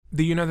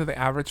Do you know that the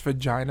average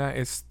vagina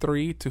is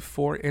 3 to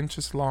 4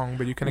 inches long,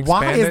 but you can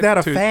expand Why is it that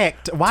a to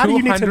fact? Why do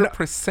you need to know?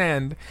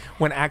 200%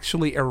 when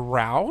actually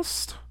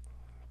aroused?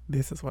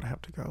 This is what I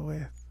have to go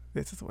with.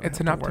 This is what It's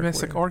I an have to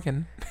optimistic work with.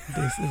 organ.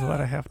 This is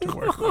what I have to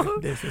work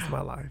with. This is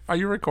my life. Are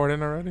you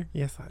recording already?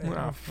 Yes, I am.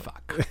 Oh,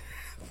 fuck.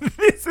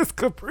 This is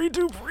Capri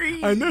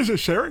Dupree. And this is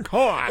Sharon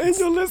Cox. And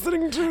you're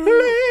listening to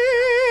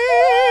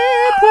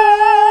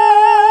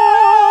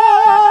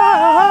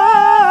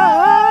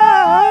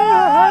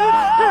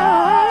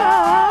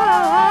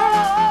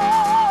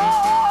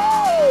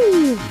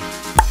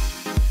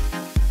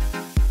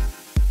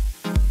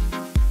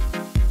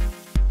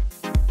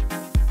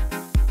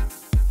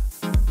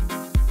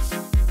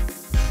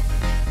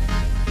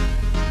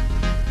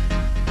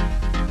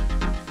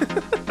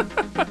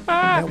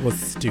That was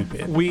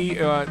stupid.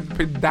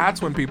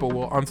 That's when people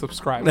will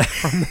unsubscribe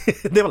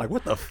from They were like,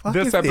 what the fuck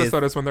this is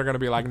episode is when they're going to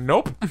be like,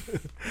 nope.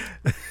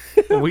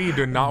 We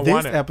do not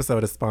want This it.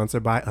 episode is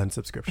sponsored by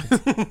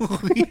Unsubscriptions.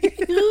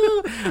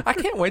 I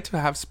can't wait to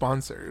have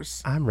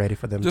sponsors. I'm ready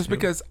for them Just too.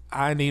 because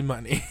I need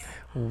money.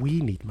 We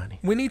need money.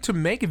 We need to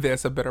make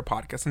this a better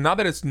podcast. Not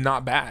that it's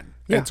not bad.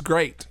 Yeah. It's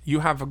great. You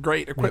have a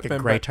great Make equipment. it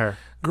but greater.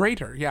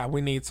 Greater. Yeah, we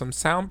need some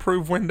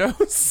soundproof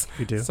windows.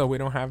 We do. So we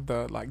don't have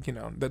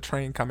the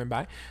train coming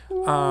by.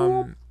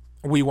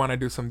 We want to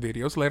do some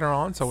videos later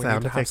on. So we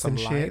Sound need to have effects some and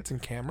shit. lights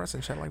and cameras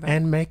and shit like that.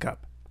 And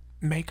makeup.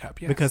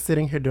 Makeup, yes. Because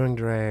sitting here doing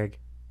drag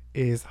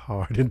is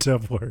hard and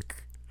tough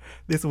work.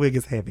 This wig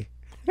is heavy.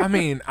 I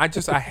mean, I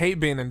hate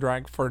being in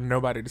drag for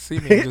nobody to see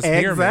me and just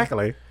hear me.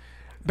 Exactly.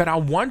 But I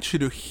want you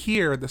to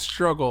hear the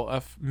struggle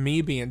of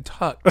me being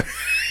tucked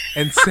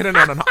and sitting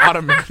on an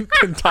ottoman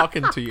and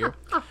talking to you.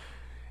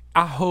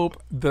 I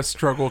hope the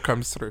struggle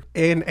comes through.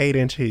 In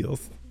 8-inch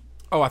heels.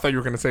 Oh, I thought you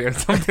were going to say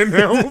something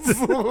else.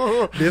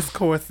 This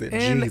corset,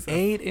 And Jesus.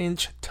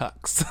 8-inch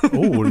tucks.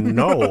 Oh,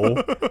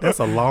 no. That's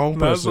a long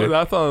That's pussy. what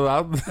I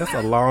thought. That's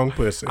a long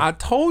pussy. I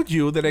told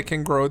you that it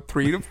can grow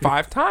 3 to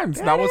 5 times.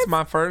 That was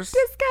my first.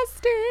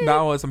 Disgusting.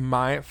 That was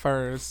my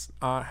first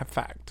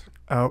fact.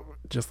 Oh,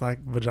 just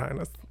like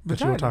vaginas that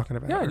you were talking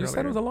about. Yeah, you earlier.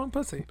 said it was a long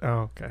pussy.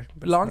 Oh, okay.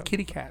 But Long it's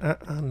kitty cat.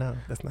 not- no,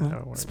 that's not how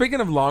it works. Speaking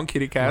of long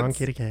kitty cats. Long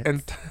kitty cats.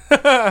 And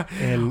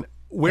And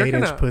we're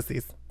 8-inch gonna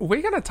pussies.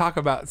 we're gonna talk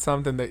about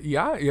something that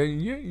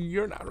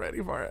you're not ready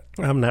for it.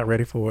 I'm not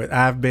ready for it.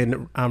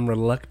 I'm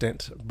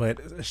reluctant,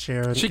 but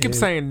Sharon She keeps is-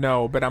 saying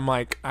no, but I'm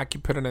like, I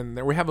keep putting it in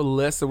there. We have a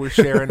list that we're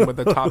sharing with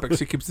the topic.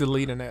 She keeps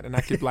deleting it, and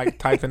I keep like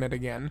typing it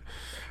again.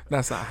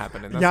 That's not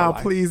happening. That's a Y'all,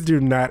 lie. please do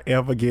not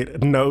ever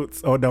get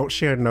notes or don't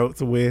share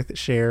notes with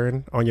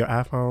Sharon on your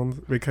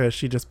iPhones because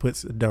she just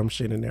puts dumb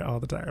shit in there all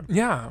the time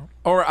Yeah,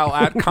 or I'll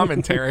add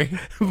commentary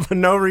for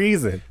no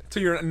reason. to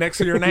your next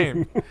to your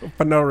name.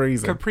 For no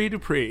reason. Capri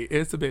Dupree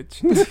is a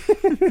bitch.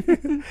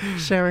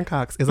 Sharon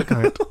Cox is a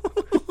cunt.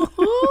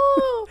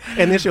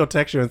 And then she'll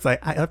text you and say,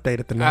 I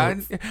updated the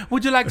notes.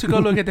 Would you like to go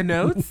look at the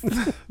notes?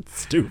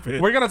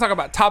 Stupid. We're gonna talk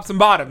about tops and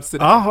bottoms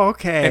today, Oh,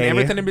 okay. and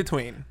everything in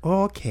between.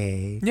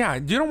 Okay. Yeah,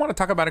 you don't want to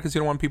talk about it because you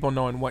don't want people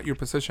knowing what your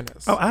position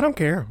is. Oh, I don't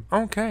care.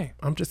 Okay.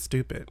 I'm just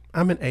stupid.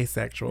 I'm an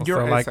asexual.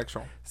 You're so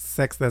asexual. Like,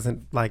 sex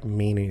doesn't like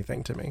mean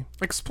anything to me.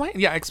 Explain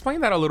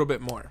that a little bit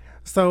more.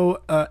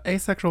 So,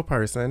 asexual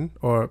person,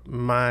 or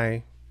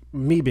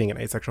me being an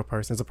asexual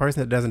person, is a person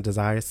that doesn't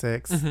desire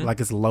sex.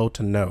 Like it's low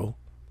to no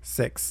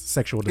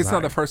sexual desire. It's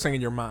not the first thing in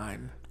your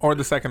mind, or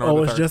the second, or Oh,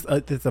 the it's third.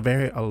 just it's a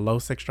very low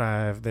sex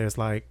drive. There's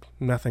like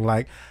nothing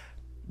like,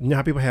 you know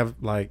how people have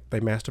like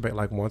they masturbate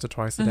like once or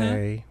twice a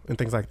day and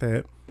things like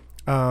that.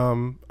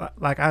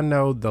 Like I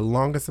know the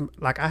longest,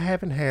 like I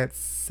haven't had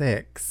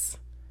sex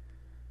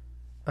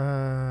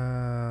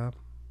for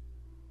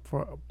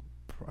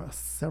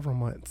several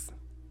months.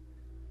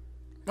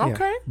 Yeah.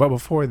 Okay, But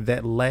before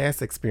that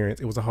last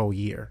experience, it was a whole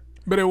year.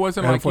 but it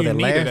wasn't And like before you that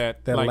needed last,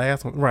 it. that Like,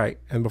 last one, right?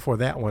 And before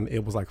that one,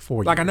 it was like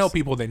 4 years. I know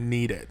people that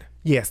need it.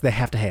 Yes, they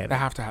have to have They it.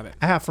 have to have it.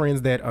 I have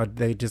friends that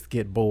they just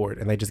get bored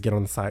and they just get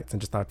on the sites and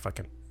just start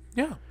fucking.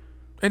 Yeah,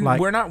 and Like-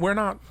 we're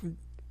not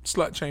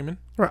slut shaming.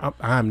 Right,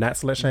 I'm not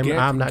slut shaming. Get-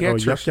 I'm not get going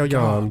your yuck yo stuff,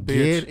 yum.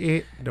 bitch. Get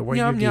it the way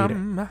Yum you get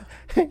yum.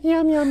 it.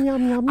 Yum yum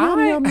yum yum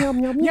I- yum yum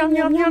yum Yum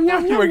yum yum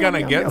yum. You were gonna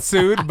yum, get yum.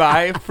 sued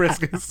by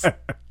Friskies.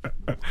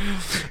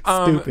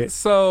 Stupid.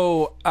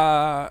 So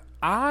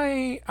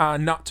I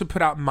not to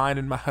put out mine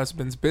and my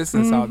husband's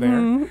business out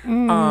there.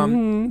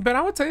 But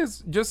I would say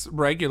it's just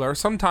regular.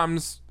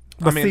 Sometimes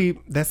But see,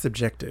 that's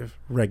subjective.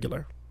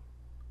 Regular.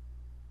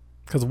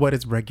 Because what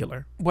is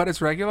regular? what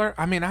is regular?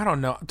 I mean, I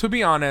don't know. To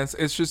be honest,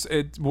 it's just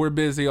we're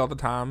busy all the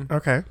time.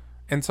 Okay.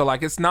 And so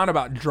like it's not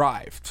about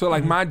drive. So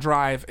like my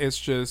drive is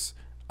just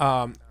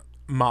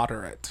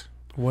moderate.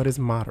 What is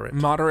moderate?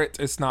 Moderate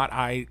is not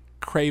I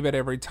crave it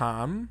every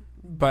time,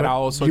 but I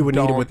also you would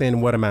need don't, it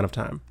within what amount of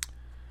time?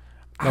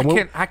 I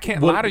Now,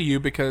 can't what- lie to you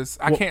because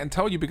I can't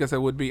tell you because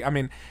it would be. I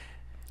mean,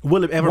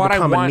 Will it ever what I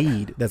become want, a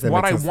need? Does that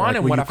what make I sense? want Like,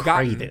 and will what you I've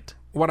crave gotten. it?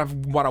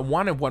 What I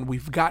wanted, what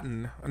we've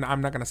gotten, and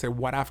I'm not gonna say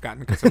what I've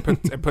gotten because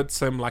it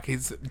puts him like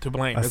he's to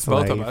blame. A It's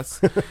both of slave.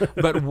 us.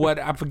 But what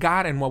I've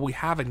gotten, what we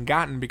haven't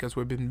gotten because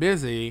we've been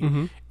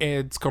busy,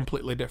 it's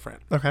completely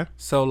different. Okay.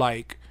 So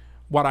like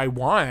what I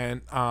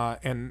want,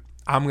 and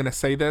I'm gonna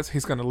say this.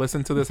 He's gonna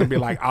listen to this and be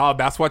like, "Oh,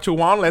 that's what you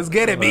want. Let's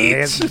get it,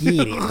 bitch." Let's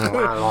get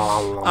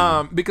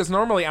it. Because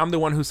normally I'm the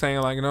one who's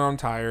saying like, "No, I'm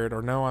tired,"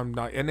 or "No, I'm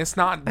not," and it's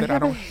not that I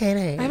don't.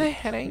 headache. I have a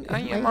headache. I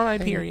am on my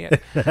period.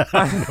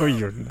 No,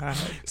 you're not.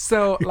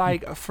 So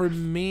like for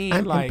me,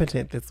 I'm like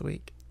impotent this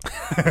week.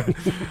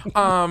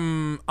 a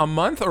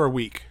month or a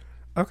week.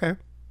 Okay.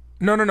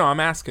 No. I'm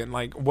asking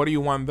like, what do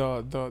you want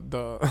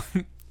the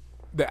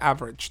the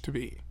average to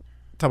be?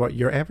 Talk about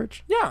your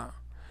average? Yeah.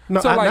 No,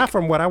 So, like- not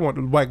from what I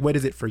want. Like, what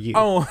is it for you?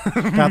 Oh,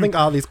 I think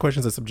all these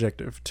questions are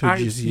subjective to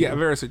just you. yeah,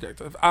 very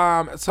subjective.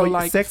 So Oh,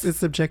 like, sex is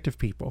subjective,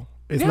 people.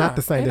 It's Yeah, not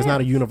the same. it There's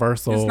not a is.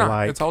 universal it's not.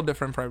 like. It's all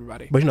different for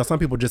everybody. But some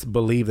people just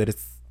believe that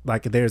it's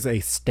like there's a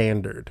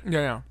standard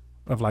Yeah.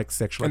 of like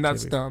sexual And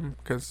that's activity, dumb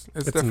because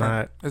it's It's different.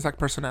 not. It's like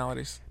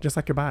personalities. just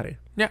like your body.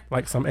 Yeah.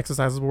 Like some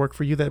exercises will work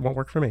for you that won't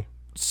work for me.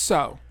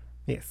 So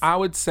Yes. I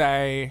would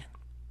say,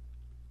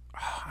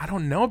 I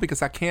don't know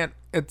because I can't.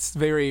 It's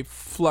very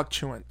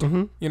fluctuant.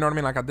 Mm-hmm. You know what I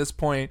mean? Like at this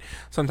point,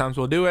 sometimes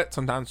we'll do it.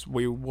 Sometimes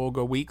we will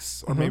go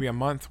weeks or maybe a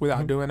month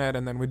without doing it,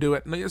 and then we do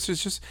it. And it's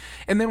just.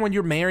 And then when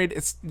you're married,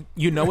 it's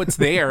it's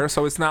there,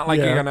 so it's not like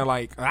Yeah. you're gonna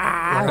like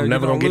I'm you're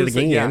never gonna get it lose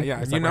again. Yeah,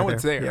 It's you like know right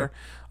it's there. there.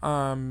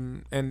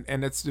 And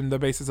it's in the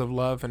basis of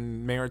love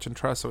and marriage and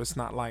trust, so it's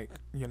not like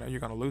you're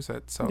gonna lose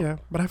it. So Yeah,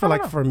 but I feel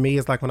like for me,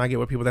 it's like when I get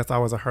with people, that's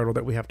always a hurdle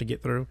that we have to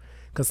get through.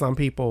 Because some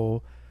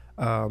people,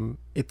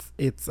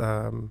 it's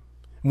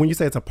when you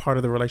say it's a part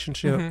of the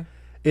relationship,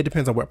 it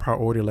depends on what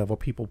priority level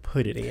people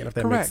put it in. If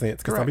that makes Correct, sense,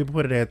 because some correct. people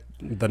put it at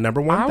the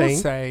number one I thing. would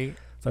say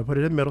Some put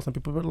it in the middle. Some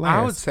people put it last.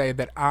 I would say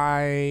that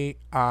I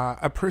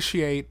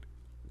appreciate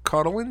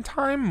cuddling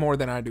time more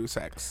than I do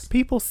sex.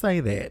 People say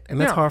that, and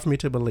that's Yeah. hard for me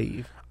to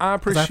believe. I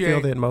 'Cause I feel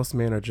appreciate, that most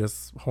men are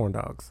just horn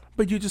dogs.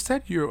 but you just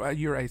said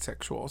you're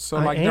asexual, so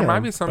I like am, there might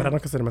be some. but I don't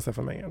consider myself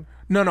a man.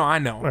 No, I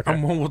know. Okay.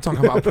 We'll talk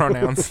about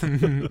pronouns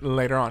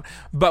later on.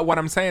 But what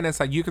I'm saying is,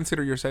 like, you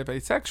consider yourself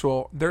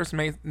asexual. There's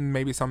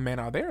maybe some men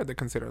out there that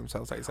consider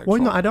themselves asexual.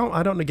 Well, no, I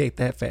don't negate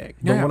that fact.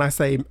 But Yeah. when I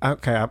say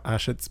okay, I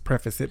should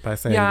preface it by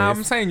saying yeah, this.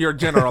 I'm saying you're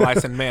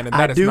generalizing men, and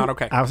that is not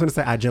okay. I was going to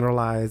say I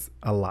generalize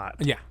a lot.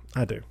 Yeah,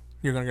 I do.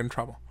 you're gonna get in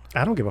trouble.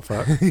 I don't give a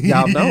fuck.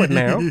 Y'all know it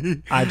now.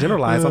 I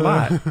generalize a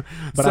lot,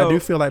 but I So- do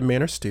feel like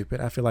men are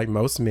stupid. I feel like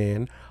most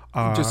men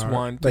are Just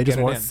want to they just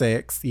get it want in.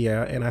 sex,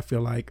 yeah. And I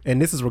feel like,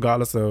 and this is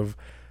regardless of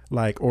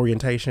like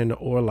orientation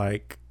or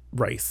like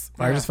race.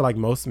 I Yeah. just feel like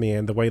most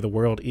men, the way the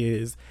world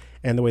is,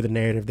 and the way the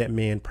narrative that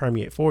men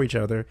permeate for each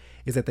other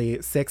is that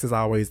sex is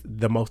always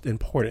the most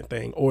important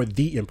thing, or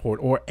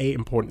a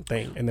important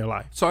thing in their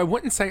life. So I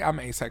wouldn't say I'm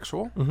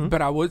asexual,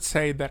 but I would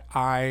say that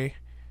I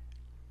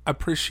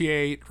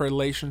appreciate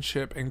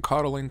relationship and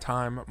cuddling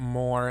time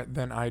more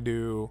than I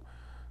do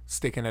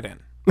sticking it in.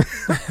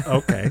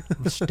 Okay,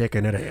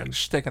 sticking it in.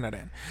 Sticking it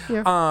in.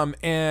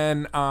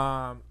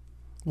 Yeah.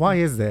 Why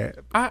is that?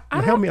 I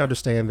Help me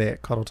understand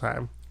that cuddle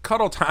time.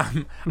 cuddle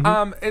time.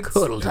 It's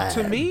Cuddle to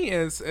time. me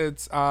it's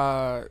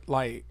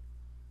like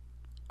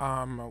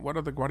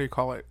what do you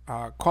call it?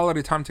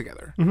 Quality time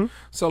together.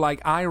 So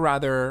like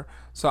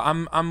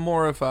I'm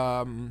more of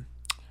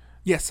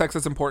yes, sex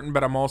is important,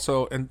 but I'm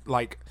also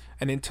not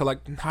an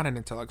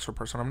intellectual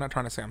person. I'm not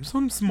trying to say I'm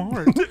so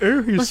smart.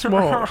 He's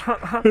smart.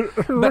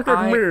 Look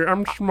I- at me,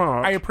 I'm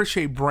smart. I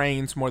appreciate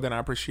brains more than I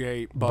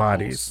appreciate buttholes.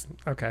 Bodies.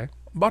 Okay.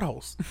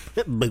 Buttholes.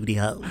 Booty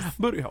holes.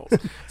 Booty holes.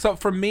 So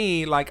for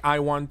me, like I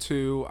want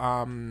to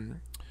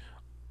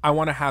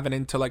have an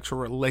intellectual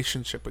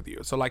relationship with you.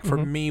 So like for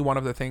me, one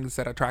of the things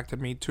that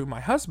attracted me to my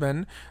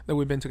husband, that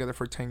we've been together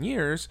for 10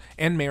 years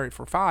and married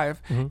for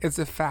 5, is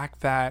the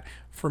fact that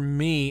for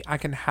me, I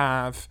can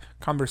have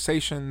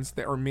conversations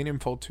that are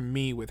meaningful to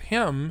me with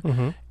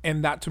him.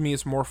 And that to me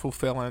is more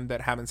fulfilling than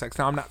having sex.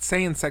 Now, I'm not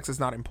saying sex is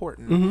not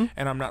important,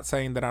 and I'm not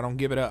saying that I don't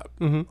give it up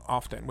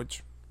often,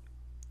 which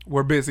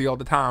we're busy all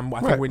the time. I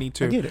think Right. we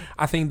need I get to. it.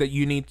 I think that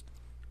you need,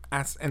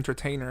 as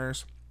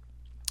entertainers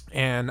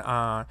and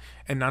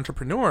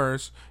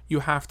entrepreneurs,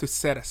 you have to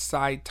set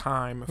aside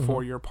time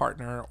for your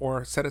partner,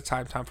 or set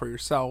aside time for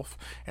yourself,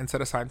 and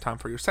set aside time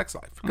for your sex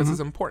life, because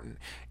it's important.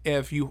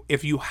 If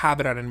you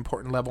have it at an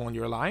important level in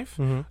your life,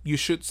 you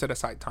should set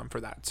aside time for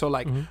that. So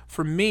like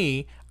for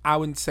me, I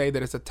wouldn't say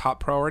that it's a top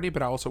priority,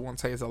 but I also won't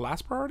say it's a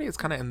last priority. It's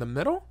kind of in the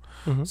middle.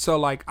 So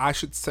like I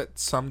should set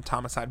some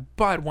time aside.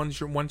 But once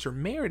you're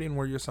married and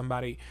where you're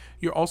somebody,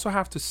 you also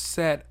have to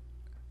set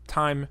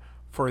time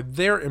for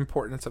their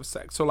importance of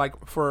sex. So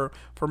like for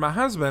my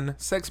husband,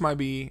 sex might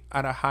be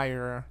at a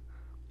higher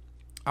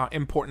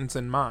importance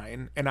than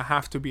mine, and I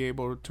have to be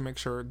able to make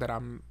sure that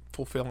I'm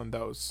fulfilling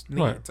those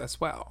needs Right. as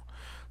well.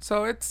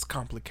 So it's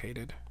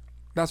complicated.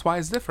 That's why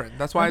it's different.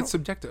 That's why it's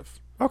subjective,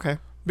 Okay.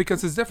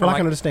 because it's Well, different. I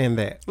can understand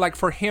that. Like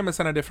for him, it's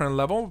on a different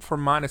level. For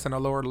mine, it's on a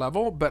lower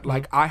level. But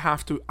like I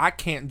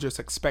can't just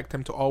expect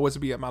him to always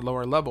be at my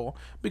lower level,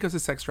 because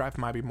his sex drive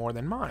might be more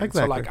than mine. So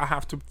Exactly. like I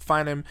have to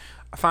find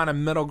a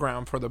middle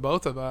ground for the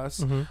both of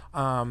us.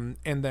 And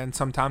then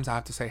sometimes I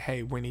have to say,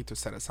 hey, we need to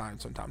set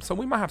aside some time. So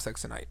we might have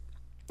sex tonight.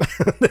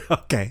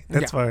 Okay,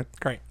 that's fine.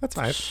 Great. That's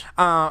fine.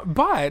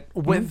 But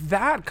with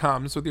that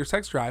comes, with your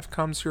sex drive,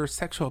 comes your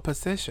sexual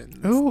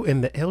positions. Ooh,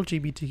 in the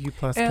LGBTQ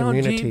plus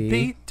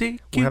community, LGBTQ.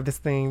 we have this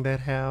thing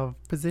that have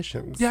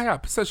positions. Yeah,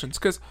 positions.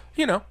 Because,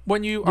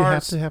 when you You are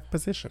have to have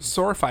positions.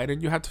 sword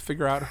fighting, you have to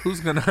figure out who's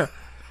gonna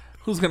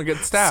get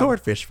stabbed.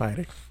 Swordfish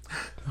fighting.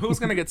 Who's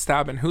gonna get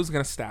stabbed and who's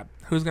gonna stab?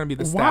 Who's gonna be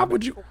the Why stab?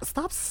 would you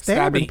stop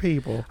stabbing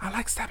people? I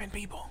like stabbing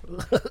people.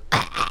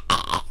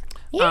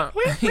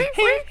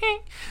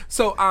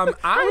 So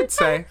I would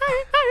say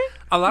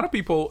a lot of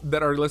people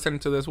that are listening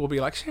to this will be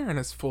like, Sharon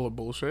is full of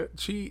bullshit.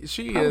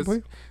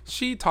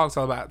 She talks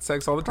about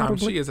sex all the time.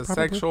 She is a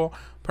sexual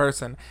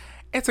person.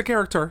 It's a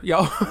character,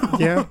 yo.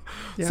 Yeah.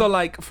 So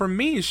like for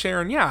me,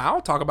 Sharon,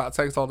 I'll talk about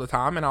sex all the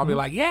time, and I'll be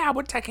like,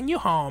 we're taking you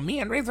home. Me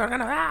and Riggs are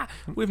gonna.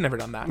 We've never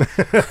done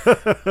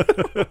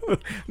that.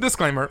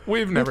 Disclaimer: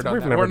 we've never done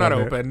that. We're not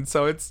open,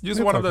 so it's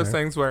just one of those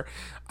things where,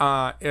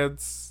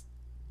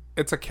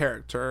 it's a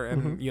character,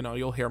 and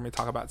you'll hear me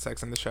talk about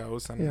sex in the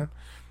shows and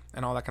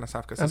all that kind of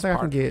stuff. Because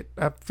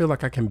I feel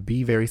like I can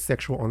be very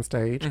sexual on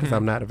stage because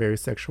I'm not a very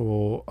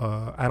sexual.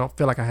 I don't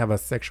feel like I have a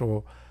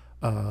sexual.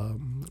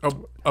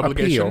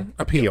 Obligation.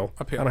 Appeal.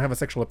 I don't have a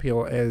sexual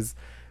appeal as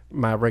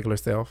my regular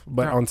self,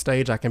 but on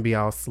stage I can be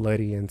all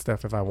slutty and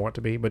stuff if I want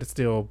to be, but it's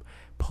still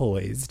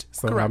poised.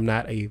 So Correct. I'm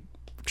not a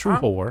true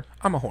whore.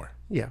 I'm a whore.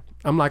 Yeah,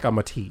 I'm like a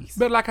Matisse.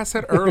 But like I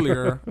said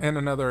earlier,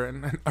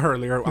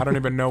 earlier, I don't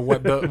even know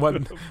what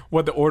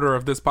the order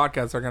of this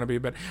podcast are going to be,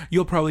 but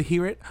you'll probably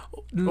hear it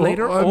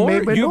later, or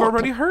maybe you've not.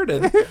 already heard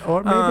it,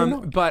 Or maybe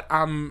not. But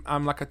I'm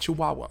like a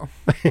chihuahua.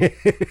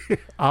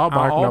 All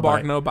bark, All no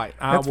bark, bite. no bite.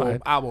 That's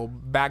fine. I will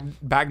back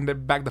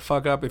the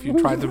fuck up if you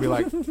try to be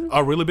like,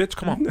 oh really, bitch?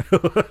 Come on.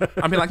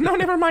 I'll be like, no,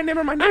 never mind.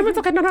 It's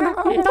okay. No.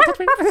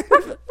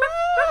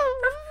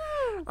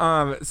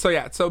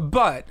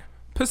 But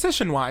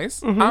position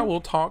wise, I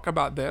will talk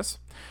about this.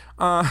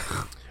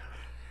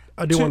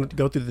 I do want to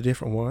go through the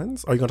different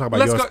ones. Or are you going to talk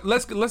about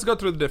yours? Let's go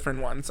through the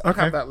different ones.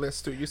 Okay. I have that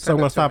list too. So we're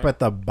going to stop at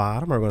the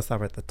bottom or we're going to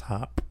stop at the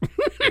top?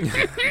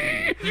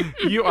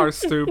 You are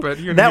stupid.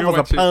 That was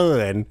a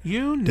pun.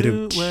 You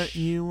knew what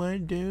you were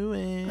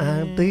doing.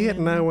 I did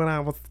know what I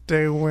was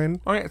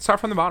doing. Okay, start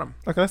from the bottom.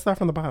 Okay, let's start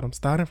from the bottom.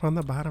 Starting from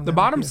the bottom. The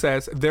bottom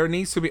says there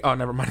needs to be. Oh,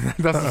 never mind.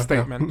 That's a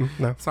statement.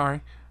 No.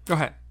 Sorry. Go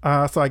ahead.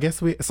 So I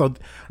guess we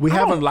I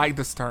don't like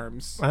these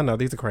terms. I know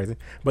these are crazy,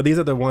 but these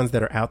are the ones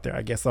that are out there,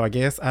 I guess. So I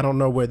guess I don't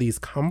know where these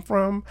come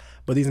from,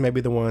 but these may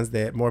be the ones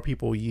that more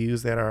people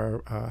use that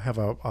are have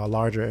a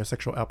larger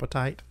sexual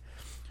appetite.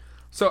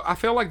 So I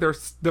feel like they're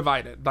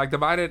divided. Like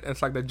divided,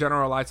 it's like the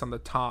generalites on the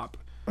top.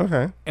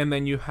 Okay. And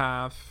then you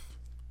have.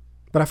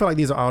 But I feel like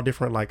these are all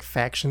different like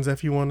factions,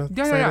 if you want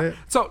to say that.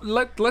 So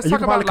let's You talk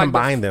can about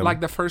combine them, like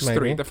the first maybe.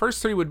 three. The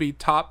first three would be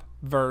top,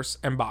 verse,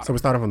 and bottom. So we're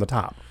starting from the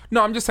top.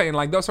 No, I'm just saying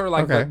like those are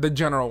like Okay. the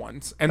general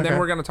ones, and then Okay.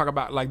 we're gonna talk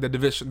about like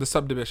the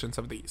subdivisions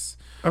of these.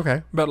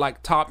 Okay. But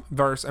like top,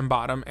 verse, and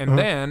bottom, and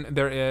then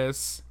there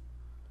is.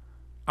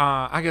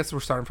 I guess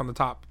we're starting from the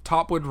top.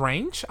 Top with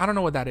range. I don't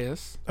know what that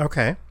is.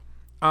 Okay.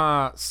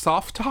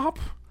 Soft top,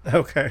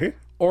 Okay.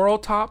 oral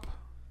top,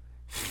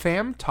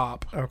 femme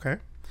top, Okay.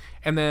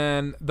 and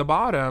then the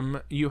bottom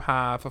you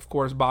have, of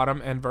course,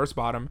 bottom and verse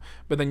bottom.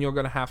 But then you're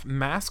gonna have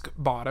mask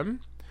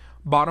bottom,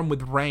 bottom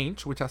with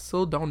range, which I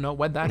still don't know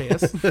what that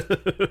is.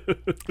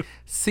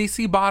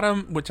 CC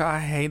bottom, which I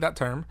hate that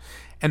term,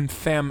 and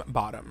femme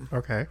bottom.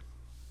 Okay.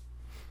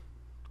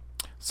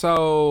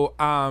 So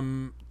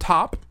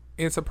top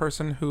is a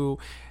person who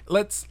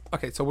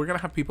so we're gonna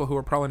have people who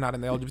are probably not in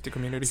the LGBT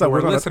community So who we're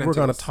are gonna listening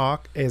to this.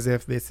 talk as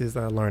if this is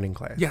a learning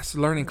class. Yes,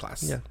 learning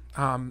class. Yeah.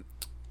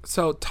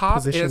 So top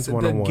Positions is the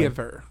 101.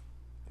 giver,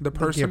 the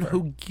person giver.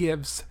 who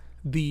gives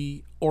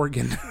the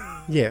organ.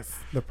 Yes,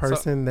 the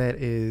person that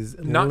is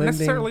Not lending-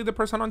 necessarily the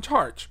person on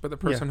charge, but the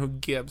person who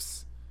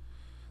gives.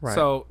 Right.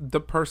 So the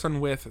person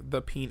with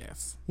the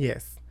penis.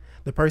 Yes,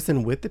 the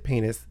person with the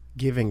penis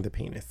giving the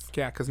penis.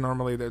 Yeah, because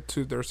normally there's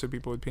two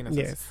people with penises.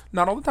 Yes.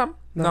 Not all the time.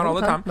 Not all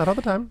the time. Not all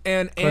the time.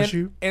 And Plus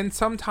you. and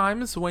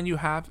sometimes when you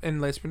have in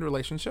lesbian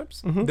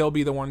relationships, they'll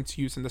be the ones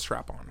using the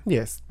strap on.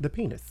 Yes, the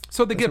penis.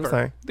 So the That's what I'm giver.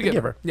 saying. The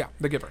giver. Yeah,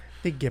 the giver.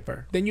 The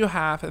giver. Then you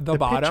have the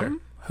bottom,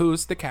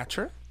 who's the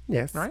catcher,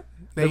 Yes. right?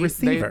 The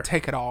receiver. They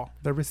take it all.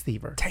 The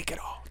receiver. Take it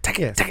all. Take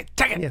it. Yes. Take it.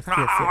 Take it. Yes,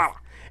 yes.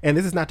 And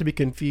this is not to be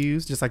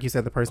confused, just like you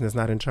said, the person is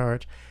not in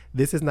charge.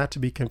 This is not to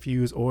be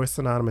confused or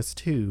synonymous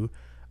to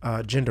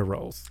gender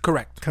roles.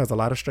 Correct. Because a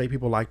lot of straight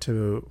people like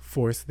to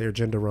force their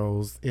gender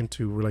roles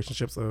into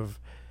relationships of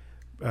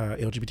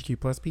LGBTQ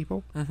plus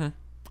people.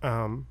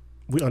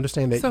 We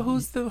understand that. So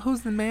who's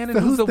the man and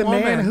so who's the woman?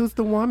 man and who's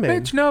the woman?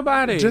 Bitch,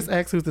 nobody. Just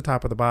ask who's the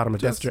top or the bottom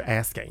if that's what you're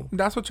asking.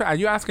 That's what you're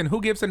asking.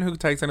 Who gives and who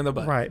takes it in the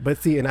butt? Right. But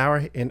see, in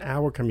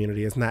our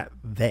community, it's not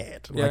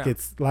that. Like Yeah.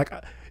 it's like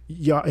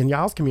y'all in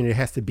y'all's community it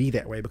has to be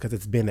that way because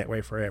it's been that way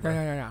forever.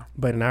 Yeah.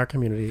 But in our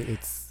community,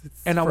 it's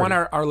And I free. want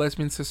our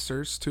lesbian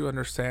sisters to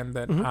understand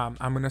that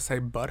I'm going to say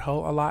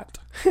butthole a lot.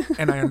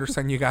 And I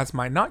understand you guys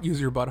might not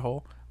use your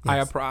butthole.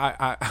 Yes. Well,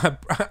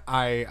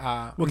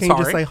 Well, can sorry. you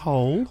just say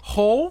whole?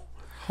 Hole?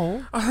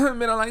 butthole.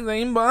 Me don't like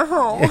saying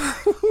butthole.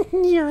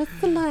 You're a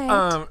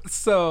slut.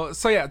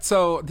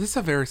 So this is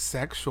a very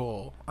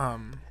sexual.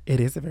 It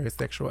is a very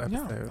sexual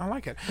Yeah, episode. I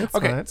like it. It's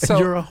Okay, fine. so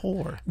You're a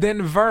whore.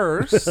 then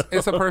verse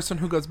is a person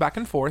who goes back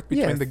and forth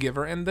between Yes. the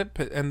giver and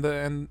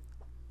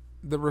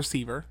the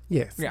receiver.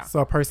 Yes. Yeah. So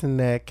a person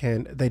that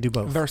they do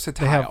both.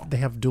 Versatile. They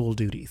have dual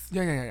duties.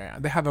 Yeah.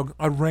 They have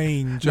a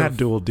range Not of.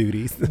 dual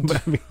duties,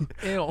 but I mean,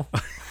 Ew.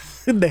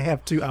 they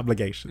have two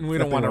obligations. We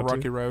that don't they want a to.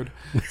 rocky road.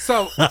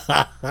 So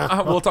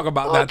we'll talk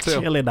about that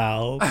too. Chili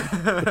dog.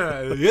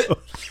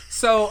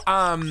 So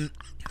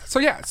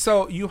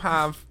you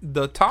have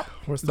the top,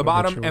 Where's the the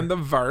bottom, obituary? and the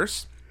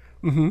verse,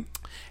 and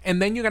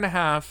then you're gonna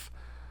have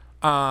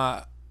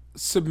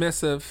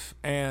submissive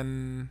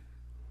and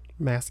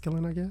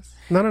Masculine, I guess.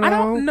 No. I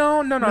don't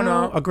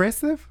no.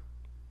 Aggressive.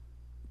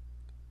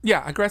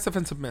 Yeah, aggressive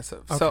and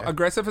submissive. So Okay.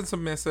 aggressive and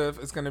submissive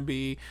is gonna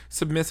be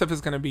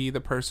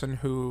the person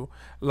who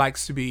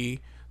likes to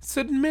be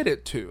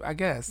submitted to. I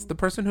guess the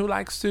person who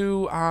likes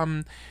to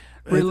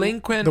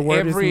relinquish The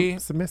word every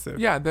is submissive.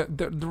 yeah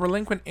the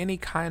relinquish any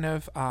kind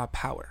of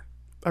power.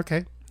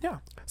 Okay. Yeah.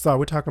 So are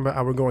we talking about?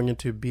 Are we going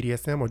into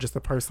BDSM or just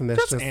a person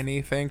that's Just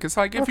anything, because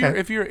like if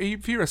Okay.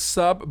 you're a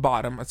sub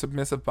bottom, a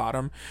submissive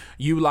bottom,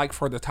 you like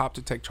for the top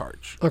to take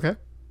charge. Okay.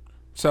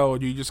 So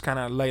you just kind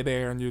of lay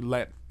there and you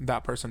let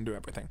that person do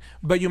everything.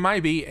 But you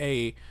might be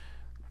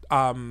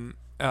an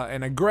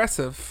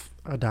aggressive,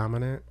 A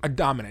dominant. a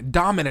dominant.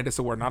 Dominant is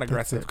the word, not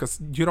aggressive, it. because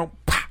you don't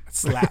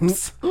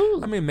slaps.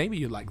 I mean, maybe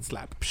you like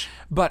slap,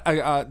 but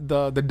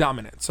the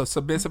dominant. So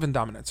submissive and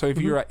dominant. So if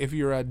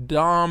you're a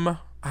dumb.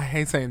 I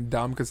hate saying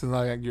dumb because it's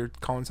not like you're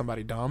calling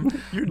somebody dumb.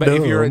 But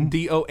if you're a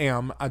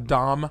DOM, a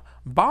dom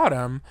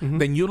bottom,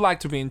 then you like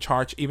to be in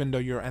charge even though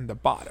you're in the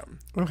bottom.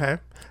 Okay.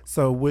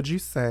 So would you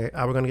say,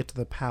 are we going to get to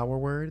the power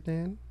word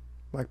then?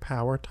 Like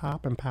power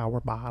top and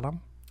power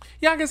bottom?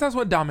 Yeah, I guess that's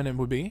what dominant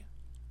would be.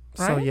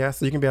 So Right? yeah,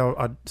 so you can be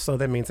so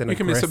that means an You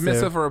can be aggressive.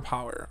 submissive or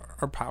power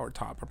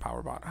top or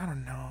power bottom. I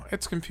don't know.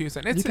 It's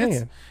confusing. It's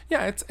can.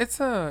 it's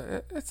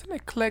an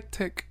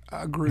eclectic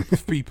group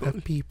of people.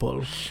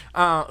 people.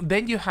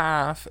 Then you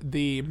have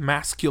the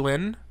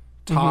masculine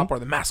top or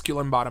the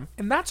masculine bottom,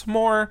 and that's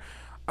more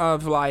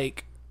of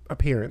like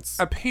Appearance.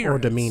 appearance Or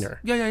demeanor.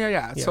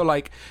 Yeah. So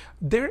like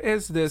there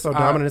is this So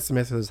dominant and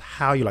submissive is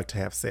how you like to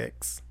have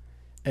sex.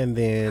 And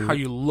then how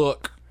you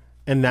look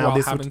and now while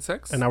this having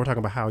sex. and now we're talking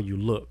about how you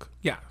look.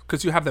 Yeah,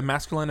 because you have the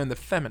masculine and the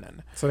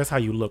feminine, So that's how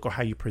you look or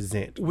how you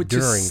present which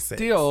during is sex.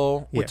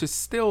 which is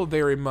still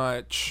very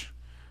much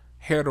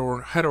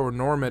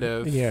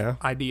heteronormative Yeah.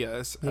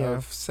 ideas Yeah.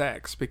 of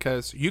sex,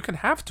 because you can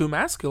have two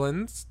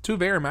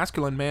very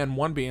masculine men,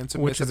 one being which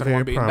submissive is and one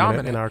very being prominent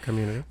dominant. in our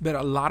community. But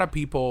a lot of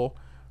people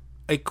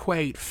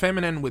equate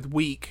feminine with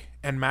weak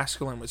and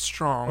masculine with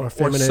strong, Or or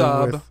feminine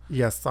sub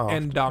with soft.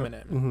 and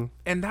dominant.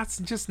 And that's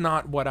just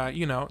not what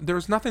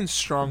there's nothing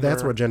stronger.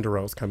 That's where gender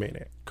roles come in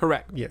at.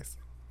 Correct. Yes.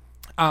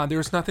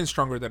 There's nothing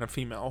stronger than a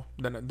female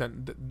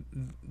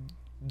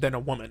than a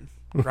woman,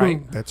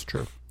 right? That's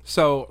true.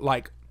 So,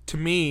 like, to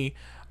me,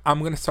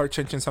 I'm gonna start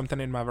changing something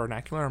in my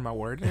vernacular and my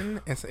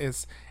wording.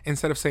 Is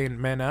instead of saying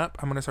men up,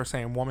 I'm gonna start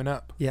saying woman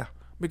up, Yeah.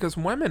 because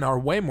women are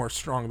way more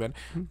strong than.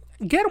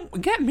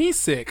 Get me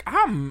sick.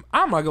 I'm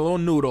like a little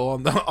noodle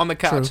on the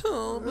couch. True.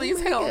 Oh,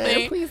 please help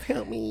me. Please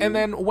help me. And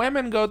then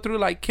women go through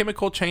like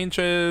chemical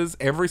changes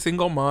every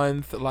single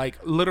month, like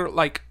literally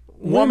like.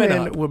 Woman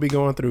women up. will be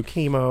going through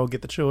chemo,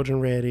 get the children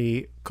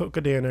ready, cook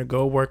a dinner,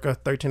 go work a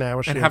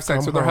 13-hour shift, have sex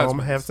come with their home,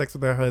 husbands. have sex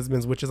with their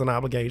husbands, which is an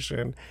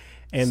obligation,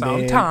 and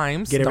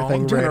Sometimes, then get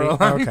everything don't ready.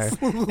 generalize.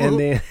 Okay, and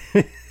then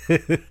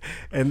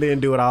and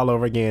then do it all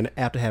over again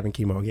after having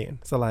chemo again.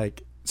 So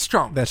like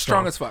Strong. that's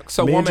strong as fuck.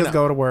 So men woman just up.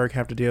 go to work,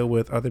 have to deal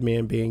with other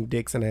men being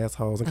dicks and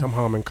assholes, and come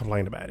home and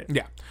complain about it.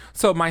 Yeah.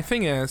 So my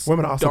thing is,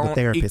 Women are also the don't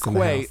therapists in the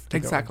equate house. Keep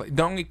exactly.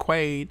 Don't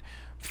equate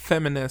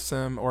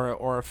feminism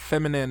or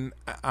feminine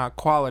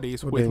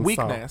qualities with being soft,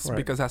 weakness, right.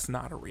 because that's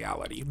not a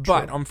reality.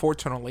 But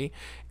unfortunately,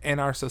 in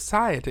our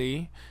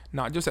society,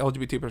 not just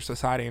LGBT but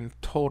society in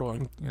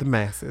total, The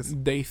masses.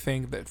 they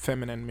think that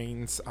feminine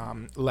means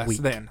less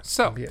Weak. than.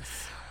 So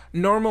Yes.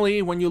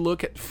 normally when you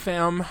look at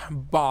femme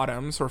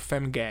bottoms or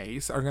femme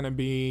gays are going to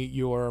be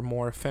your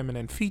more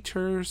feminine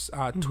features,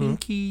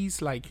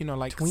 twinkies, like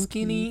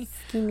skinny,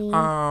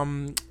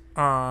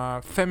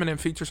 feminine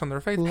features on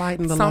their face. Light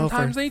in the Sometimes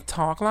loafers. they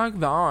talk like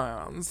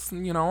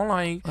that,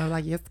 like I'm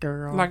like, yes,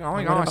 girl. like, oh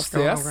my What gosh, about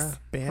girl, sis,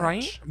 bitch?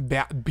 right?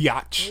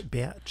 Biatch.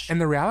 Bitch. And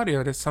the reality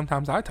of it is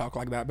sometimes I talk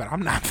like that, but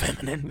I'm not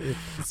feminine.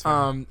 It's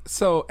fine.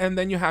 So, and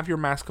then you have your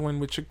masculine,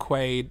 which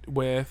equate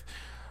with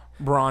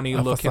brawny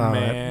looking facade,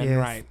 man, yes.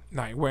 right?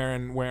 Like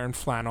wearing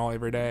flannel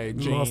every day,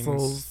 jeans.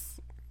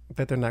 Muscles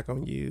that they're not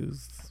going to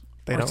use.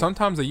 They Or don't.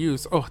 sometimes they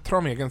use,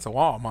 throw me against the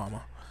wall,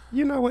 mama.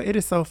 You know what? It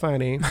is so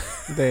funny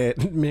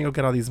that men will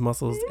get all these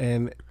muscles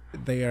and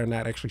they are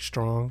not actually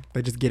strong.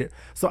 They just get it.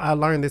 So I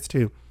learned this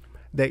too,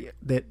 that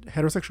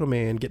heterosexual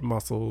men get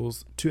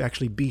muscles to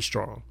actually be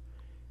strong.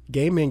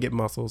 Gay men get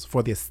muscles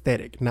for the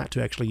aesthetic, not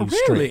to actually use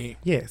Really? strength.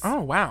 Yes. Oh,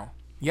 wow.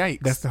 Yikes.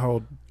 That's the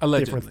whole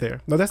Allegedly. difference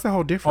there. No, that's the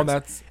whole difference.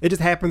 that's- It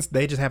just happens.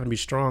 They just happen to be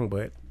strong,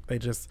 but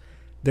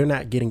they're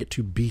not getting it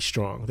to be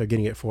strong. They're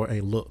getting it for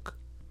a look.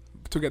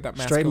 To get that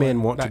Straight masculine,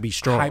 men want to that be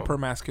strong. hyper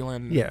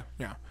masculine. Yeah.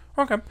 Yeah.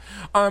 Okay.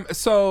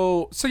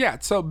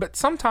 But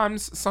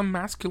sometimes some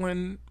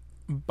masculine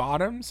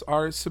bottoms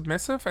are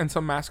submissive and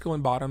some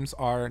masculine bottoms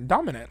are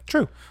dominant.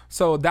 True.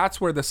 So that's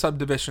where the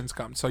subdivisions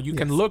come. So you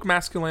can look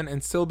masculine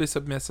and still be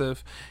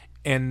submissive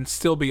and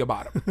still be a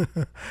bottom.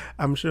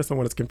 I'm sure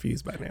someone is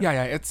confused by now.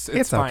 Yeah, it's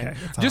It's fine. okay.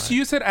 It's Just all right.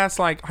 use it as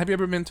like, have you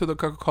ever been to the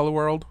Coca-Cola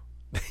world?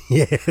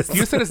 Yes.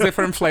 Use it as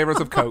different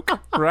flavors of Coke,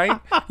 right?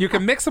 You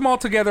can mix them all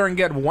together and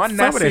get one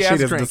Some of that nasty shit ass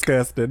is drink.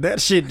 disgusting.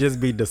 That shit just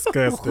be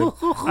disgusting.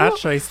 I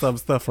traced some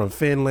stuff from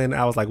Finland.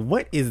 I was like,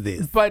 what is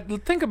this? But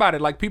think about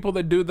it, like people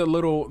that do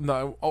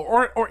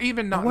or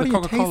even not What the are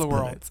your Coca-Cola taste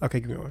world. buds?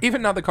 Okay, keep going.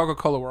 Even not the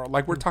Coca-Cola world.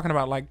 Like we're talking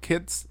about like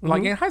kids, Mm-hmm.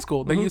 like in high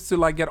school, they used to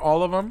like get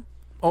all of them,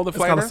 all the It's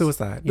flavors. called a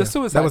suicide. The Yeah,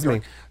 suicide. that was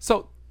drink. me.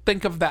 So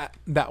think of that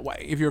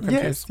way. If you're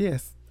confused,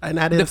 Yes. And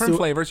I did different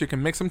flavors, you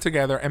can mix them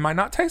together. It might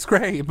not taste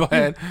great,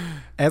 but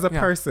as a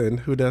person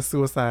who does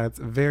suicides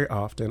very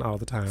often, all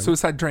the time.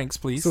 suicide drinks,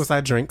 please.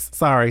 Suicide drinks.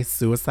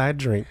 Suicide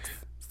drinks.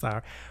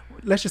 Sorry.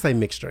 Let's just say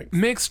mixed drinks.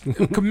 Mixed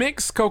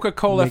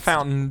Coca-Cola Mixed.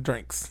 fountain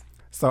drinks.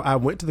 So I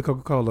went to the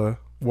Coca-Cola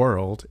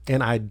world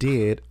and I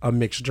did a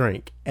mixed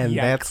drink. And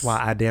that's Yikes. why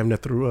I damn near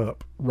threw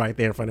up right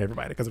there in front of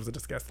everybody because it was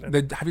disgusting.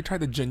 Have you tried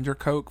the ginger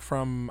Coke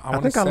from? I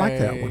think I like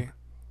that one.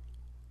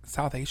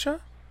 South Asia.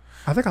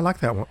 I think I like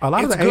that one. A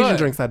lot of It's the Asian good.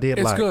 drinks I did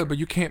It's like. good, but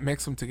you can't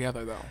mix them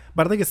together though.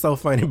 But I think it's so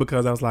funny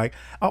because I was like,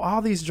 oh,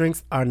 all these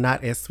drinks are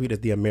not as sweet as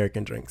the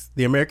American drinks.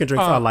 The American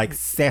drinks are like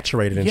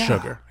saturated in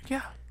sugar.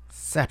 Yeah.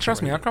 Saturated.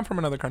 Trust me, I come from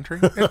another country.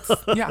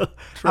 Yeah.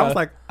 I was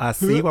like, I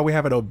see why we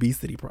have an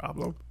obesity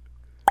problem.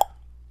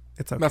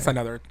 It's okay.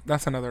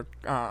 That's another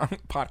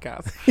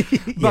podcast.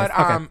 But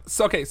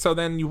okay. so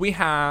then we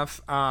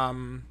have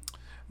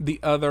the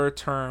other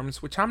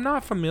terms which I'm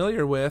not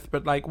familiar with,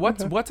 but like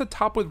what's a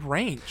top with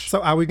range?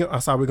 So are we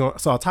going?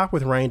 So a top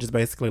with range is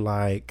basically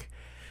like,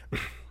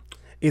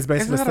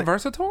 Isn't that a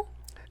versatile?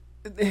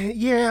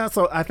 Yeah.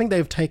 So I think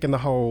they've taken the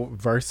whole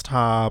verse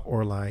top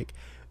or like.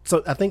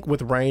 So I think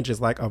with range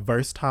is like a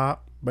verse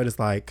top, but it's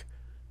like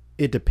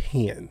it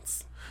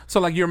depends. So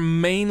like you're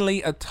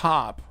mainly a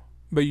top,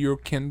 but you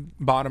can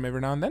bottom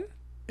every now and then?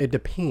 It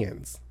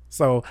depends.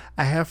 So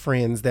I have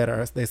friends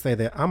they say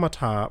that I'm a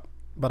top,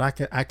 but I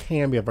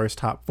can be a verse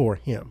top for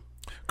him.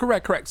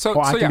 Correct. So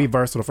Or I so can yeah. be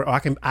versatile for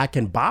I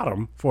can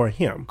bottom for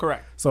him.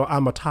 Correct. So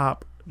I'm a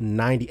top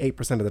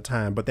 98% of the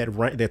time, but that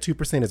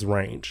 2% is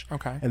range.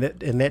 Okay. And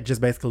that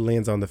just basically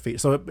lands on the feet.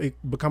 So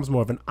it becomes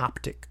more of an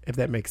optic, if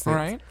that makes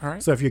sense. All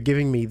right. So if you're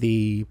giving me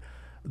the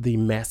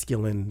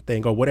masculine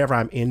thing or whatever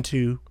I'm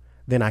into,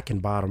 then I can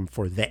bottom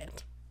for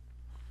that.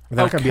 And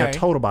then I can be a Okay.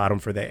 total bottom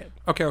for that.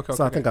 Okay.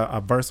 So I think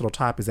a versatile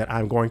top is that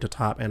I'm going to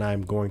top and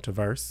I'm going to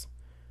verse.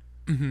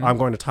 I'm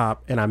going to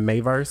top and I may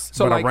verse.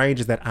 So but like- a range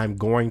is that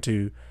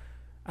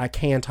I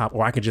can top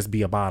or I can just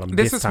be a bottom.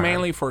 This is time.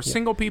 mainly for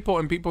single people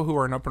and people who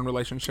are in open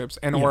relationships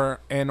and or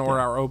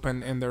are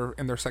open in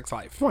their sex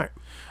life. Right.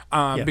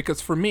 Because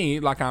for me,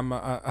 like I'm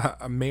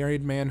a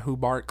married man who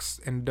barks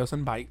and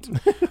doesn't bite.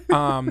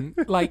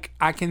 Like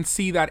I can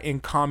see that in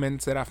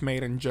comments that I've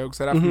made and jokes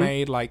that I've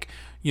made. Like,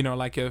 you know,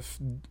 like if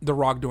The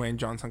Rock Dwayne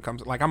Johnson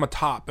comes, like I'm a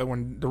top, but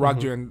when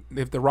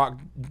if The Rock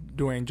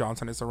Dwayne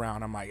Johnson is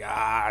around, I'm like,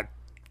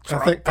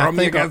 throw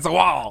me against the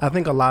wall. I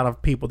think a lot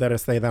of people that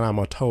say that I'm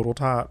a total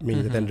top,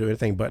 meaning that they don't do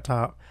anything but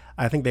top,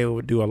 I think they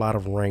would do a lot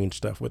of range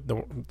stuff with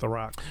the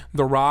Rock.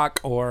 The Rock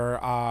or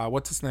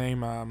what's his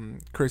name?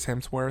 Chris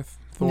Hemsworth,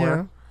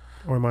 Thor.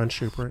 Or Mon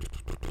Schubert.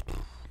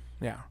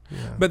 Yeah.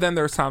 But then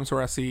there's times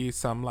where I see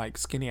some like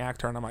skinny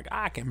actor and I'm like,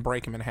 I can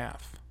break him in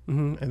half.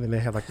 And then they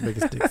have like the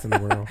biggest dicks in the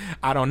world.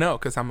 I don't know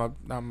because I'm a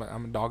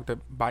dog that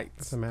bites.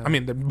 Doesn't matter. I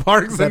mean, that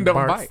barks and don't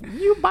barks. bite.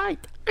 You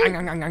bite.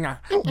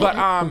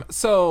 But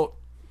so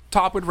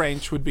top with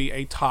range would be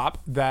a top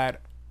that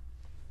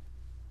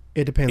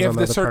It depends on if the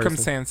the other person.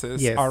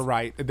 circumstances Yes. are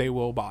right, they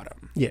will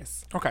bottom.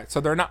 Yes. Okay, so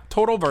they're not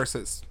total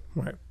verses.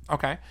 Right.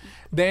 Okay,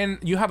 then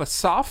you have a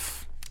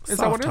soft. Is that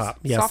Soft what it is? top.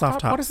 Yeah, soft What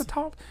tops. is a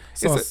top?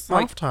 So is a it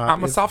soft top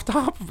I'm a is- soft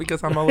top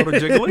because I'm a little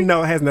jiggly.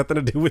 No, it has nothing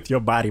to do with your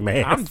body,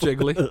 man. I'm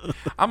jiggly.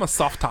 I'm a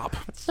soft top.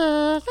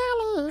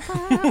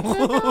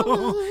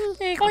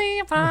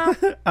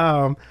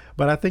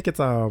 But I think it's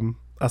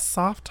a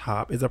soft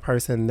top is a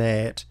person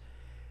that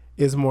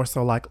is more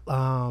so like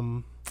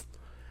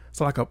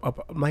so like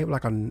maybe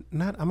like a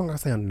not I'm not gonna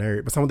say a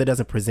nerd, but someone that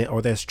doesn't present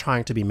or that's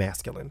trying to be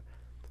masculine.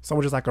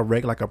 Someone just like a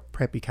regular, like a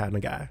preppy kind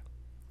of guy,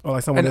 or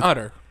like someone An that's,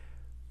 udder.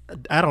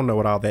 I don't know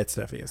what all that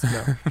stuff is.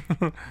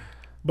 No.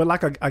 But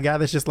like a guy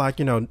that's just like,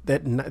 you know,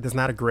 that's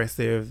not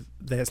aggressive.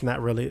 That's not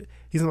really.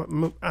 He's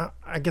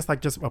I guess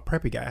like just a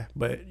preppy guy.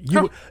 But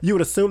you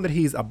would assume that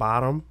he's a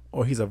bottom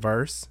or he's a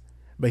verse,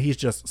 but he's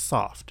just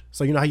soft.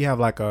 So you know how you have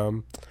like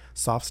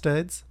soft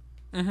studs.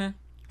 Mm-hmm.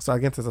 So I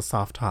guess it's a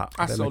soft top.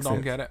 I That still makes don't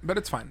sense. get it, but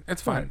it's fine.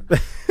 It's fine.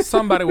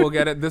 Somebody will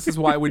get it. This is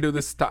why we do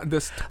this Like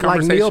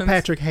conversation. Neil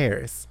Patrick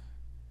Harris.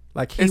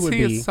 Like he Is would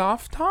he be. a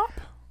soft top?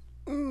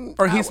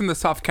 Or he's in the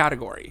soft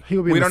category. He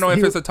would be we in don't the- know if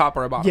he it's would- a top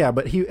or a bottom. Yeah,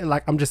 but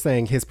I'm just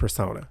saying his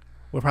persona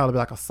would probably be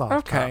like a soft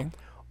Okay. top.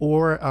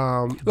 Or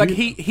Like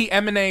he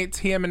emanates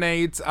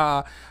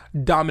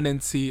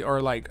dominancy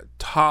or like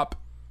top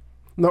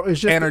no,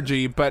 it's just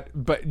energy, but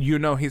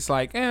he's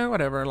like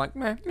whatever, like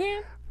meh,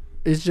 yeah.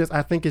 It's just,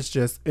 I think it's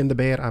just in the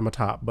bed, I'm a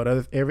top.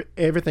 But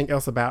everything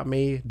else about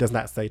me does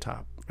not say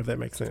top, if that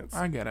makes sense.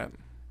 I get it.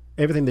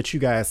 Everything that you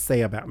guys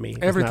say about me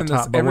Everything is not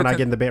that's- top. But when I everything-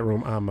 get in the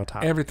bedroom, I'm a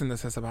top. Everything that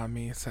says about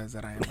me says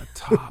that I am a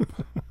top,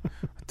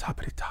 a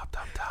toppity top.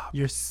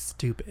 You're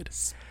stupid.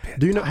 Spit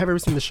Do you know, top. have you ever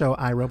seen the show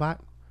iRobot?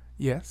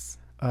 Yes.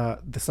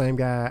 The same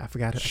guy, I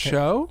forgot it.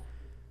 Show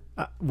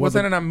was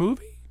that in a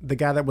movie? The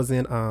guy that was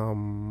in,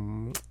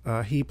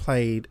 he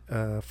played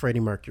Freddie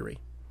Mercury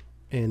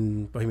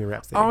in Bohemian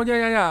Rhapsody. Oh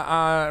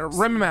yeah.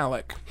 Remy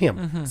Malek. Him.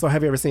 Mm-hmm. So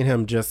have you ever seen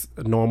him just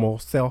normal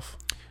self?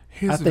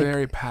 He's I think-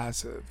 very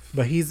passive.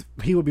 But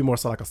he would be more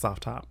so like a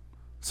soft top.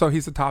 So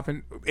he's a top,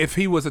 and if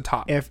he was a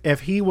top,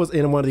 If he was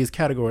in one of these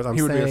categories,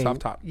 He would be a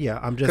soft top. Yeah,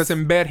 I'm because just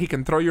in bed he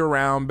can throw you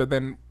around, but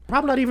then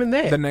probably not even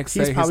that. the next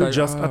he's day probably like,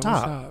 just "Oh, a what's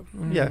top. up?"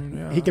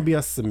 Yeah. He can be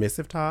a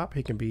submissive top.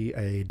 He can be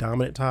a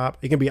dominant top.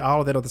 He can be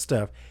all of that other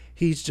stuff.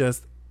 He's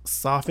just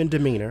soft in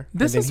demeanor.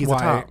 This and then is he's why. a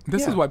top.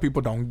 This Yeah. is why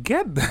people don't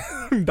get This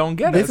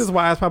us. is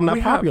why it's probably not We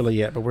have popular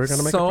yet, but we're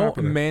gonna make it so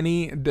popular.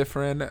 many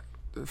different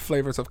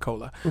flavors of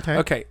cola.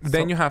 Okay.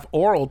 Then So- you have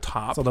oral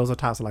top. So those are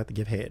tops that like to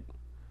give head.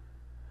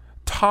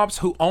 Tops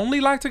who only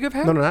like to give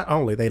head. No, not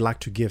only they like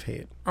to give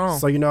head. Oh.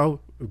 So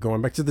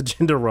going back to the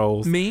gender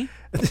roles. Me.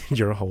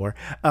 You're a whore.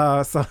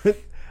 So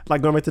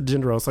like going back to the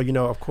gender roles. So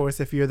of course,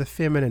 if you're the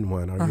feminine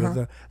one or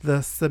you're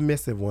the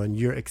submissive one,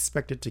 you're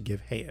expected to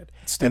give head.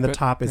 And the Stupid.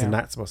 top is Yeah.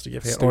 not supposed to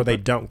give head, or they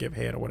Stupid. don't give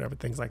head, or whatever,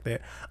 things like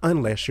that,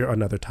 unless you're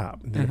another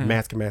top. And then Mm-hmm.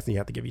 mask and mask, and you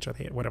have to give each other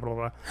head, whatever,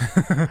 blah,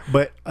 blah.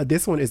 But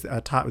this one is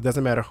a top. It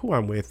doesn't matter who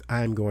I'm with.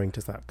 I'm going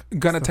to suck.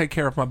 Gonna take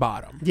care of my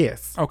bottom.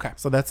 Yes. Okay.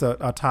 So that's a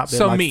top. That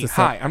So likes me. to suck.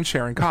 Hi, I'm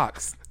Sharon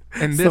Cox,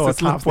 and this So a is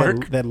top Lip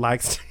Work. that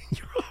likes to,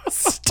 you're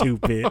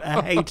stupid.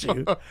 I hate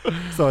you.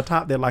 So a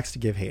top that likes to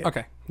give head.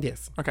 Okay.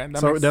 Yes. Okay. That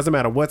So makes, it doesn't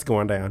matter what's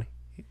going down.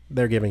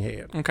 They're giving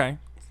head. okay.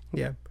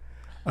 Yeah.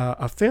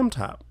 A femme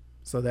top.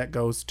 So that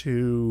goes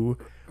to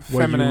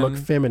where you Feminine. look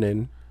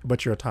feminine,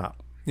 but you're a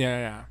top.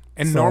 Yeah.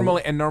 And So-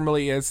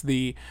 normally is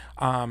the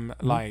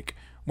like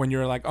when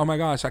you're like, oh my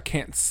gosh, I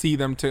can't see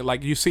them to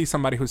like you see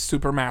somebody who's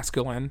super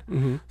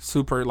masculine,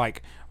 super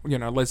like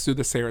let's do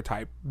the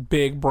stereotype,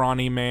 big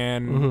brawny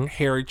man,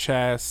 hairy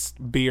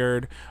chest,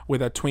 beard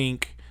with a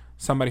twink.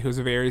 Somebody who's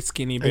very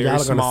skinny, very y'all are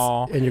gonna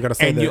small, and you're gonna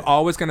say that- you're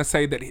always gonna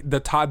say that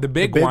the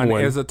big big one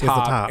one is a is the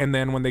top, top. and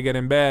then when they get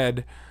in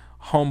bed,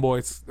 homeboy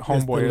It's the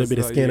is little bit of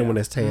the- skin yeah. when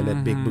it's tan,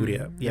 that big booty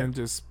up. Yeah. And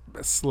just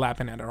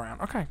slapping it around.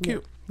 Okay,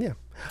 cute. Yeah.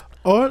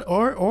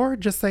 Or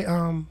just say,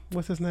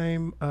 what's his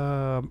name?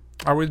 Are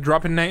we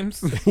dropping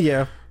names?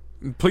 Yeah.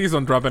 Please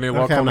don't drop any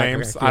local I'm not-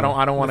 names. okay, I don't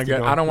want to let's keep get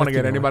going. I don't want to Let's get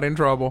keep going. anybody in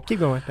trouble. Keep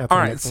going. That's All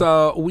the right, next one.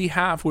 so we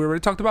already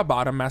talked about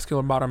bottom,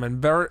 masculine bottom,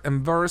 and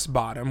verse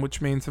bottom, which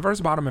means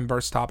verse bottom and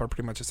verse top are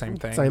pretty much the same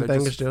thing. Same They're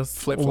thing. It's just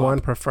flip-flop. one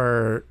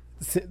prefer.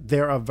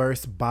 They're a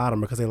verse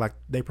bottom because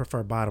they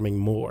prefer bottoming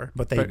more,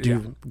 but they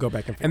do go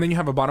back and forth And then you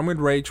have a bottom with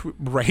rage. with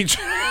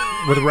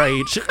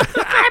rage.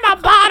 I'm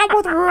a bottom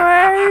with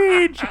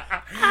rage.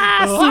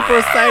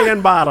 Super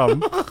Saiyan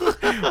bottom.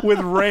 With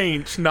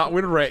range, not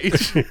with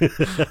rage.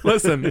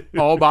 Listen,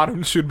 all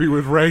bottoms should be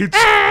with rage.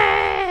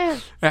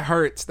 It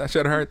hurts. That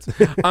shit hurts.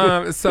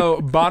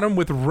 So bottom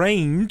with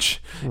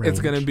range,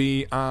 it's gonna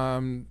be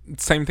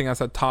same thing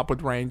as a top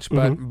with range,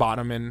 but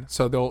bottom in.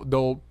 So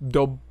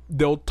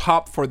they'll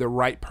top for the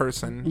right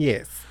person.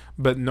 Yes.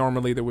 But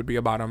normally there would be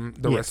a bottom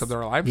the rest of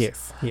their lives.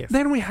 Yes. Yes.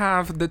 Then we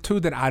have the two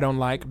that I don't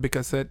like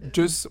because it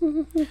just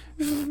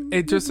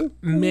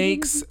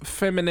makes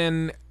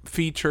feminine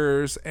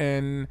features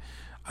and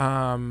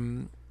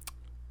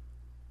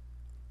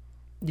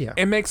Yeah.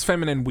 it makes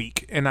feminine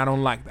weak, and I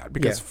don't like that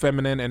because Yeah.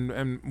 feminine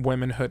and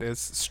womanhood is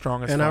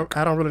strong as And fuck.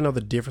 I don't really know the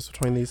difference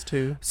between these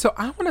two. So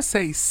I want to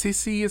say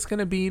sissy is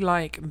gonna be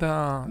like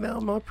the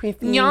No more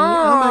pretty. yeah.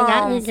 Oh my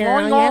god, you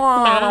girl. Yes,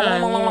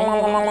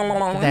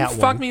 That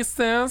fuck one. me,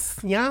 sis.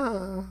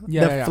 Yeah.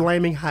 Yeah, The yeah.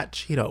 flaming hot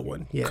Cheeto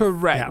one. Yes,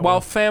 Correct. that While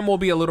one. femme will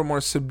be a little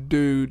more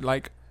subdued,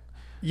 like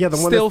Yeah, the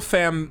one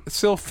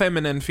still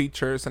feminine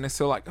features, and it's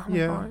still like, oh my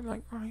Yeah. god,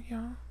 like, oh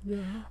yeah,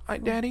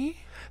 like daddy.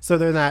 so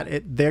they're not.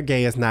 Their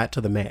gay is not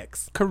to the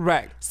max.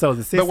 Correct. So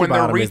the sissy But when they're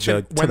bottom reaching,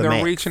 is to when the they're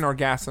max. reaching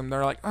orgasm,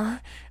 they're like,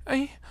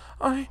 and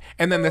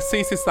then the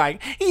sis is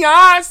like,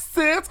 yes,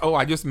 sis. Oh,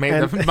 I just made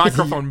the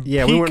microphone.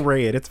 Yeah, peak. we went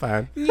red. It's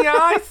fine.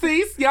 Yes,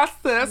 sis. Yes,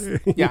 sis.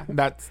 Yeah,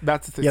 that's the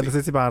sissy. Yeah, the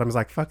sissy bottom is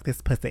like fuck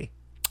this pussy.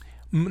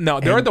 No,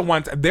 they're the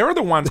ones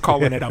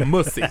calling it a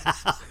mussy.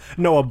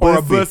 No, a Or bussy.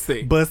 a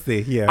bussy.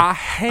 Bussy. Yeah. I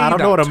hate I don't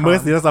know that what a term.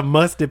 mussy. That's a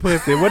musty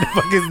pussy. What the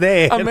fuck is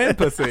that? A man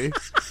pussy.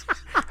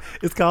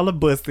 It's called a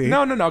bussy.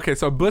 No. Okay,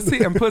 so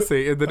bussy and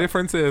pussy, the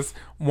difference is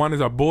one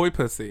is a boy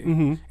pussy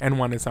Mm-hmm. and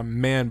one is a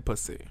man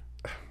pussy.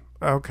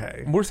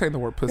 Okay. We're saying the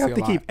word pussy You a have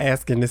to lot. keep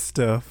asking this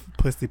stuff.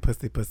 Pussy,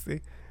 pussy,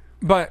 pussy.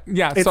 But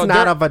yeah, It's so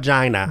not they're- a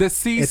vagina. the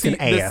it's CC,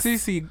 an ass. the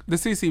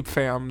CC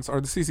fams or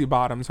the CC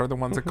bottoms are the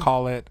ones that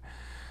call it.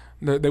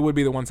 They would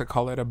be the ones that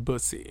call it a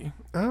bussy.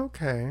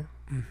 Okay.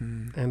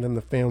 Mm-hmm. And then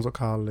the films will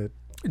call it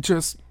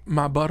Just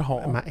my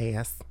butthole. my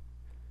ass.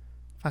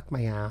 Fuck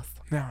my ass.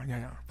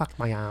 Yeah. Fuck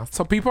my ass.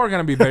 So people are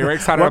gonna be very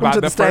excited Welcome about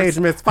to the stage, first.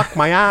 Miss Fuck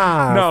my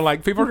ass. No,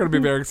 like people are gonna be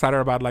very excited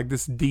about like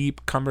this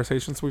deep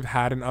conversations we've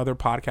had in other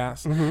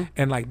podcasts,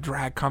 and like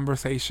drag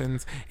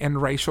conversations and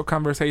racial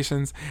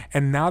conversations,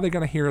 and now they're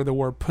gonna hear the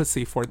word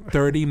pussy for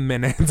 30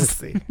 minutes.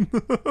 Pussy.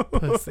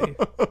 Pussy.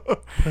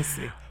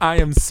 Pussy. I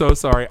am so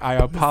sorry. I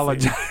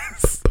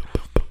apologize.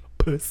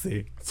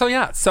 Pussy. So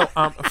yeah,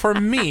 for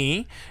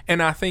me,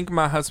 and I think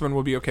my husband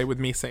will be okay with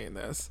me saying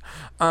this,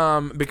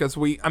 because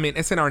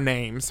it's in our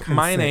names.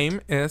 My name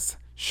is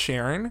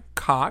Sharon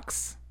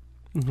Cox,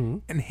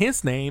 and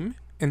his name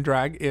in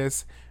drag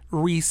is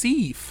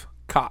Receive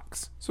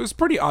Cox. So it's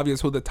pretty obvious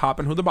who the top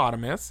and who the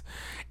bottom is,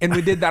 and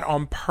we did that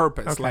on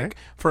purpose. Okay. Like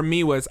for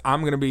me was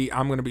I'm gonna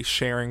be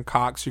Sharon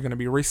Cox. You're gonna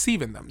be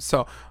receiving them.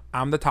 So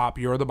I'm the top,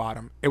 you're the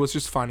bottom. It was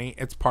just funny.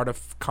 It's part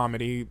of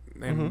comedy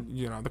and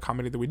the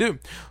comedy that we do.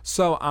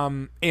 So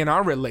in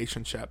our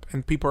relationship,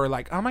 and people are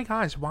like, oh my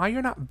gosh, why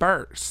you're not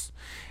Burse?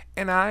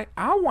 And I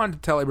wanted to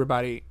tell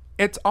everybody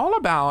it's all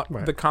about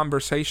the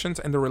conversations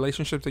and the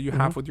relationships that you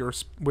have with your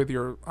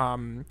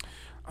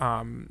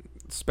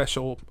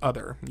special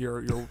other,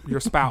 your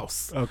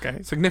spouse.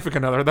 Okay.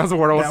 Significant other. That's the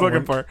word I was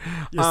looking for.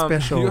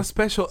 Your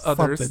special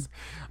others.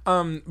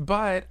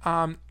 But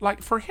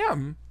like for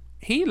him,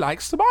 he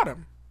likes the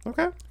bottom.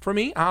 Okay. For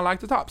me, I like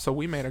the top. So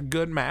we made a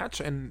good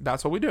match, and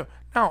that's what we do.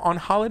 Now, on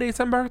holidays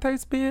and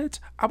birthdays, bitch,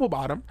 I will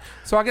bottom.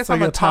 So I guess I'm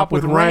you're a top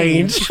with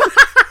range.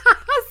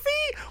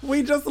 See?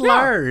 We just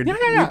learned.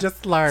 Yeah. We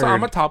just learned. So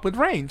I'm a top with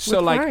range. So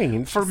With like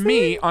range, for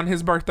me, on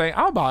his birthday,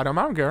 I'll bottom.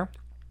 I don't care.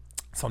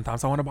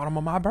 Sometimes I want to bottom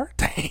on my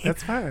birthday.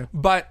 That's fine.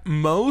 But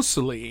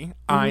mostly,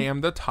 I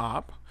am the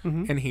top,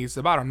 and he's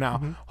the bottom.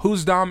 Now,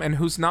 who's dumb and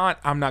who's not,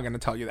 I'm not going to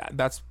tell you that.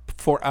 That's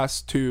for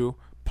us to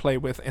play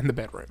with in the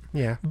bedroom.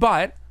 Yeah.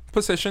 But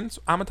positions,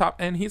 I'm a top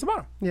and he's a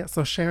bottom. Yeah,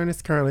 so Sharon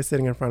is currently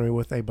sitting in front of me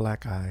with a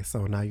black eye.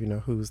 So now you know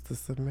who's the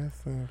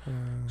submissive.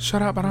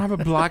 Shut up. I don't have a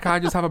black eye. I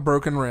just have a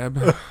broken rib.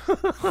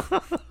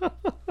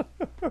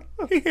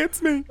 He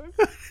hits me.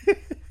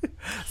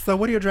 So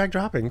what are your drag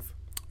droppings?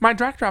 My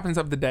drag droppings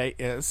of the day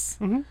is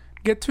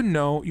get to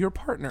know your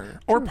partner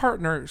or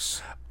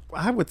partners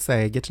I would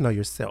say get to know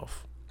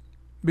yourself.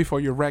 before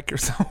you wreck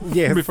yourself.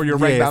 Yes, Before you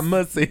wreck yes. that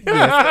mussy.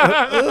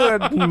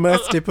 Yes.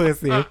 Musty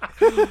pussy.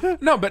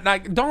 No, but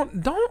like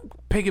don't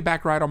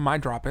piggyback right on my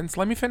droppings.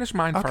 Let me finish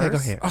mine Okay, first. go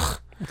ahead. Ugh.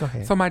 Go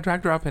ahead. So my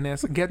drag dropping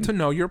is get to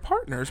know your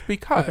partners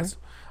because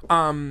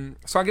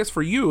so I guess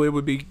for you it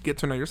would be get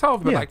to know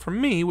yourself, but Yeah. like for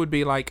me it would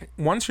be like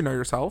once you know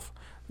yourself,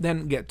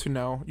 then get to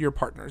know your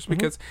partners.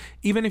 Because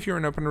even if you're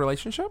in an open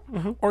relationship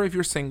or if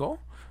you're single,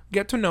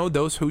 get to know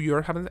those who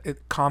you're having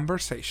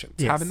conversations.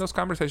 Yes. Having those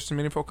conversations,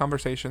 meaningful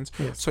conversations,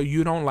 Yes. so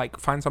you don't like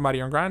find somebody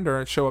on Grindr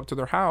and show up to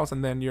their house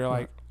and then you're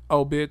like,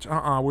 oh bitch,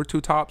 we're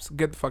two tops,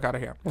 get the fuck out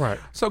of here. Right.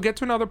 So get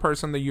to another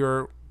person that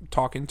you're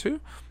talking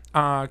to,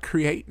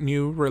 create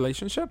new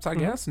relationships, I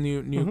guess,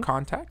 new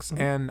contacts,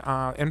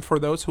 and for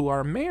those who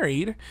are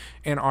married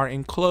and are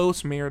in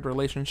close married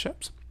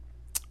relationships,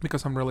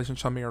 because some married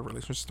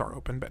relationships are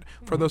open, but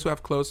for those who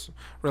have close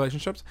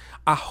relationships,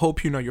 I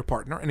hope you know your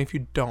partner, and if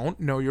you don't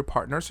know your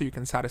partner, so you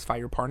can satisfy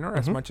your partner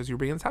as much as you're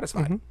being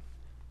satisfied.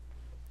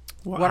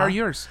 Well, What are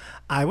yours?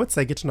 I would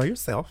say get to know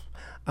yourself,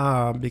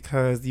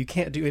 because you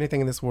can't do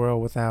anything in this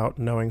world without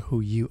knowing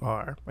who you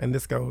are. And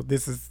this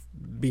is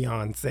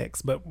beyond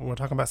sex, but we're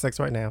talking about sex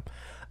right now,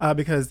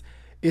 because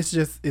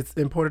it's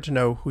important to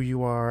know who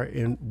you are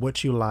and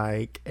what you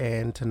like,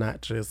 and to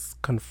not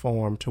just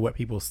conform to what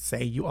people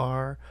say you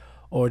are,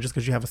 or just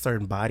because you have a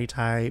certain body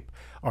type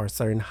or a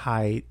certain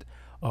height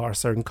or a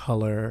certain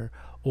color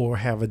or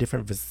have a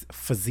different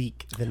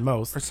physique than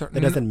most. That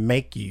doesn't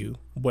make you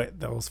what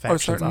those Or a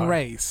factions certain are.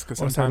 race, because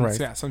Or a certain sometimes, race.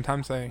 yeah,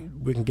 sometimes they.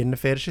 We can get into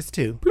fetishes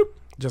too.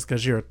 Just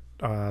because you're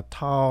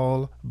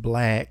tall,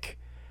 black,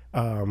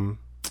 and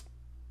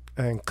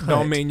cut,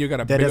 Don't mean you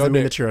got a that big doesn't old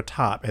mean dick. that you're a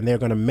top, and they're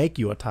going to make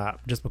you a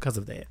top just because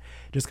of that.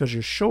 Just because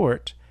you're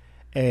short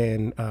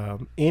and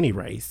any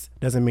race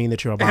doesn't mean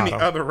that you're a bottom.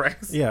 Any other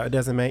race. Yeah, it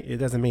doesn't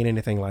mean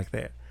anything like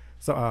that.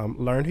 So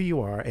learn who you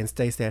are and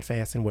stay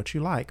steadfast in what you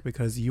like,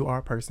 because you are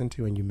a person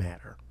too and you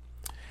matter.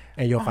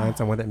 And you'll find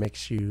someone that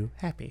makes you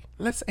happy.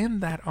 Let's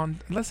end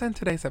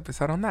today's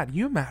episode on that.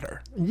 You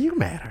matter. You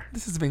matter.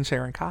 This has been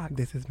Sharon Cox.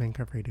 This has been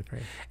Capri Dupree.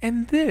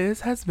 And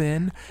this has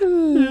been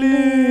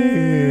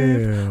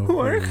Lip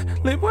work.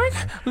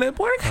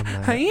 I'm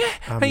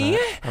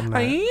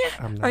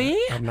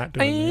not doing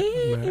that.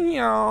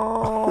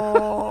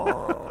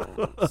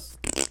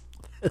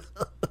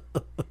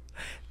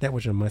 That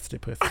was your musty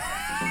pussy.